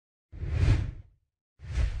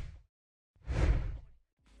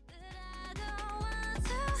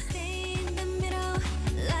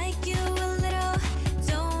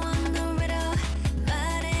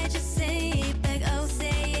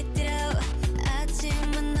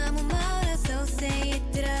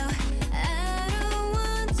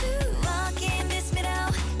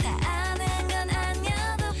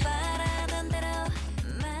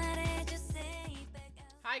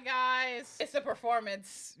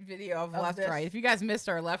performance video of Left Right. If you guys missed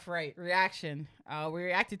our Left Right reaction, we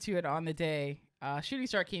reacted to it on the day Shooting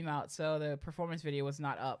Star came out, so the performance video was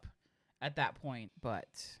not up at that point. But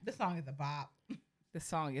this song is a bop. This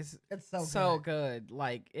song is so good.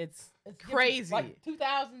 Like it's crazy. Like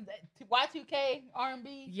 2000 Y2K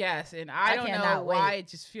R&B. Yes, and I don't know why it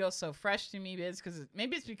just feels so fresh to me.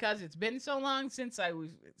 Maybe it's because it's been so long since I've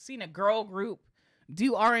seen a girl group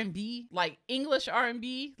do R&B, like English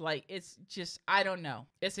R&B. Like it's just, I don't know.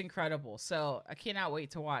 It's incredible. So I cannot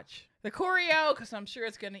wait to watch the choreo because I'm sure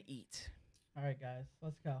it's gonna eat. All right, guys,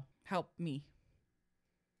 let's go. Help me.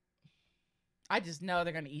 I just know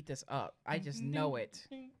they're gonna eat this up. I just know it.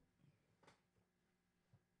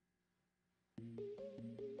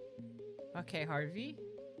 Okay, Harvey.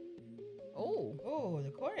 Oh,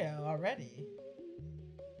 the choreo already.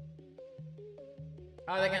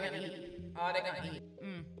 Oh, they're gonna eat. Oh, they're gonna eat.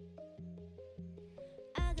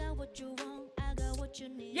 I got what you want, I got what you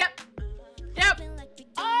need. Yep.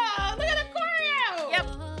 Oh, look at the choreo. Yep.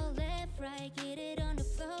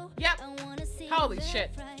 Yep. Holy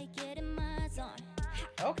shit.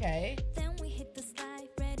 Okay. Then we hit the slide,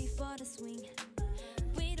 ready for the swing.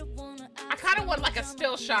 We don't wanna. I kind of want like a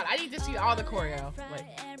still shot. I need to see all the choreo. Like.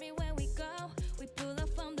 Everywhere we go, we pull up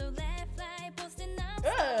from the left, right, posting up.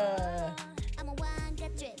 I'm a one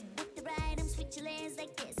got drip with the right. I'm switching lanes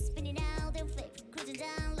like this, spinning out and flip, cruising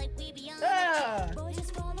down like we beyond. Boy,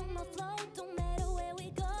 just follow my flow, don't matter where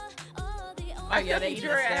we go. Oh yeah, they eat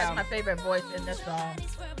this down. My favorite voice in this song.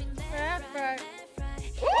 Left, right.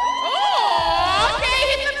 Oh, okay,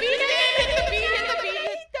 hit the beat. Did they hit the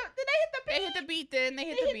beat? They hit the beat. Then they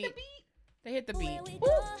hit the beat. They hit the beat.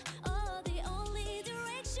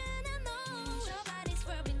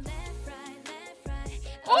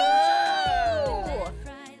 Oh!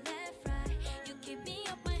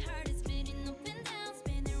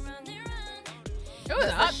 It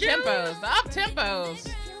was up tempos. The up tempos.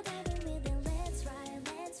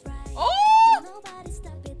 Oh!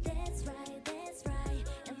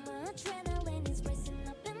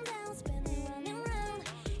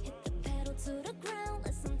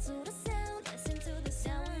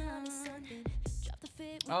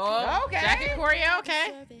 Oh, okay. Jacket choreo,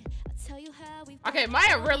 okay. Okay,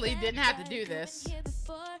 Maya really didn't have to do this.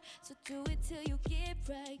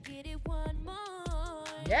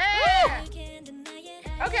 Yeah.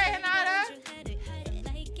 Okay, Hinata.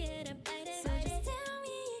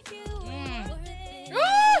 Ooh,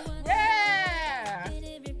 yeah.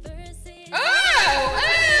 Oh,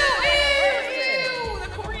 ew, the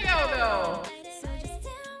choreo though.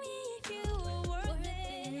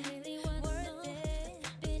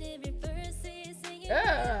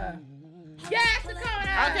 Yes,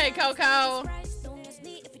 Dakota. Okay, Coco.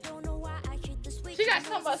 She got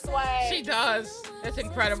so much swag. She does. It's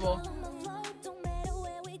incredible.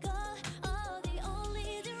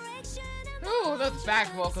 Ooh, those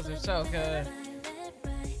back vocals are so good.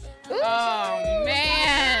 Oh,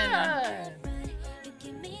 man.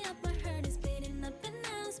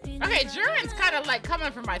 Okay, German's kind of like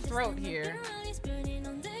coming from my throat here.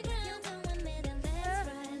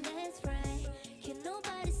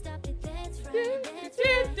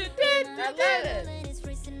 I love it.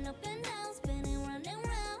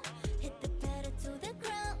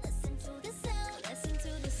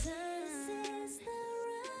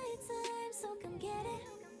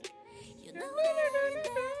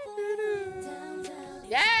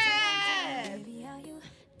 Yes!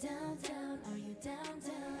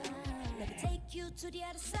 To the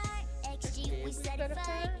other side, XG, we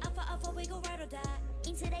certified. Alpha, we go right or die.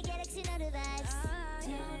 Into the galaxy, none of vibes.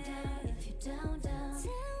 Down, down, if you down, down.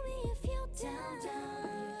 Tell me if you down,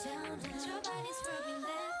 down. Your body's rubbing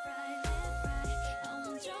left, right. I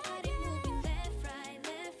want your body moving left, right.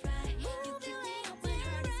 You keep me up when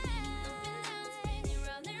her is spinning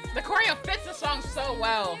round and round. The choreo fits the song so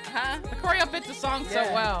well, huh? The choreo fits the song so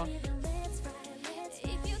well.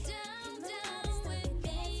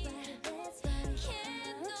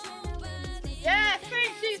 Yeah,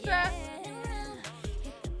 sing, Shisa.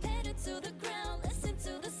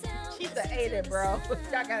 Shisa ate it, bro.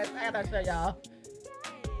 I gotta show y'all.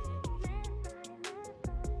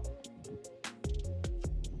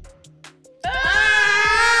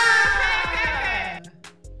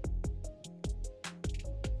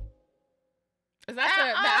 Is that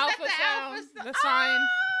the alpha sound? The sign?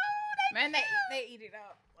 Man, they eat it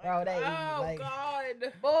up. Like, Bro, they eat oh, like,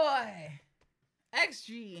 God. Boy.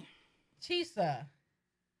 XG. Chisa.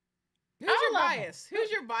 Who's your bias?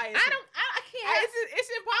 Who's your bias? I can't. It's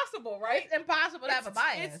impossible, right? It's impossible to have a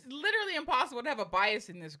bias. It's literally impossible to have a bias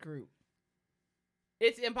in this group.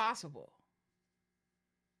 It's impossible.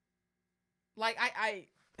 Like I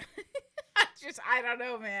I don't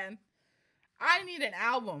know, man. I need an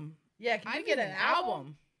album. Yeah, can you get an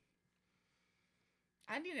album?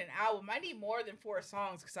 I need an album. I need more than 4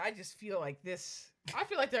 songs because I just feel like this. I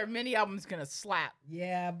feel like there are many albums gonna slap.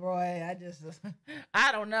 Yeah, bro. I just,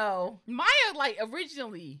 I don't know. Maya, like,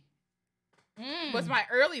 originally was my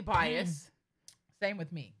early bias. Same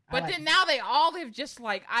with me. But then now they all have just,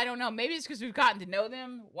 like, I don't know. Maybe it's because we've gotten to know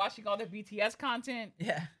them, watching all their BTS content.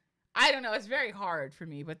 Yeah. I don't know. It's very hard for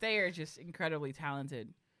me, but they are just incredibly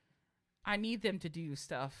talented. I need them to do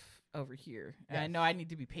stuff over here. And I know I need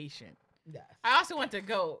to be patient. Yes. I also want to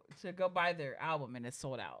go buy their album, and it's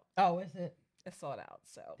sold out. Oh, is it? It's sold out.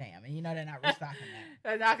 So damn, and you know they're not restocking that.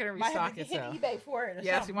 They're not gonna restock it. Hit So eBay for it.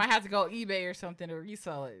 Yes, we might have to go eBay or something to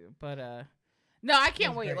resell it. But no, I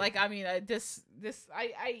can't wait. Great. Like, I mean, I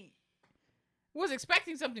was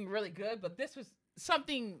expecting something really good, but this was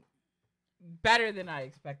something better than I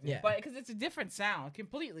expected. Yeah. But because it's a different sound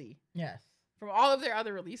completely. Yes. From all of their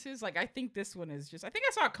other releases, like, I think this one is just. I think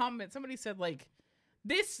I saw a comment. Somebody said, like,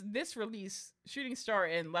 this release, Shooting Star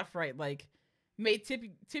and Left Right, like, made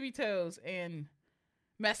Tippy Toes and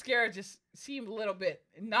Mascara just seem a little bit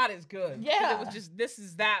not as good. Yeah. It was just, this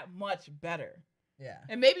is that much better. Yeah.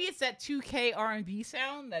 And maybe it's that 2K R&B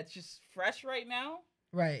sound that's just fresh right now.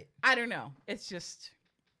 Right. I don't know. It's just.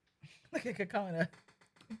 Look at Kakona.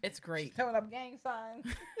 It's great. Throwing up gang signs.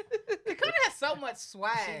 Kakona has so much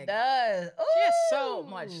swag. She does. She has so Ooh.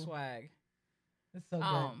 much swag. It's so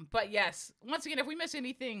good. But yes, once again, if we miss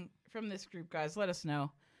anything from this group, guys, let us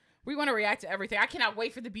know. We want to react to everything. I cannot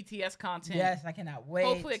wait for the BTS content. Yes, I cannot wait.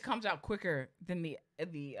 Hopefully it comes out quicker than the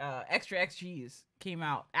extra XGs came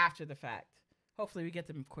out after the fact. Hopefully we get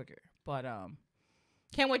them quicker. But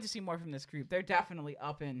can't wait to see more from this group. They're definitely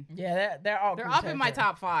up in. Yeah, they're up in my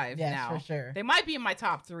top 5 now. Yes, for sure. They might be in my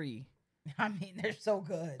top 3. I mean, they're so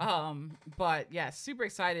good. But yeah, super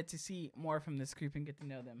excited to see more from this group and get to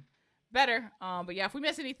know them better. But yeah, if we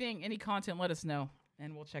miss anything, any content, let us know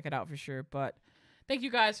and we'll check it out for sure. But thank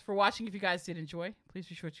you guys for watching. If you guys did enjoy, please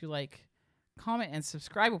be sure to like, comment, and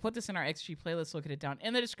subscribe. We'll put this in our XG playlist. Look at it down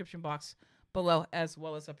in the description box below, as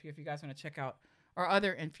well as up here if you guys want to check out our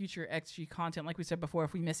other and future XG content. Like we said before,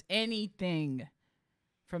 if we miss anything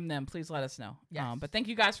from them, please let us know. Yes. But thank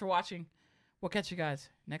you guys for watching. We'll catch you guys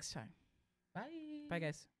next time. Bye. Bye,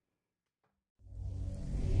 guys.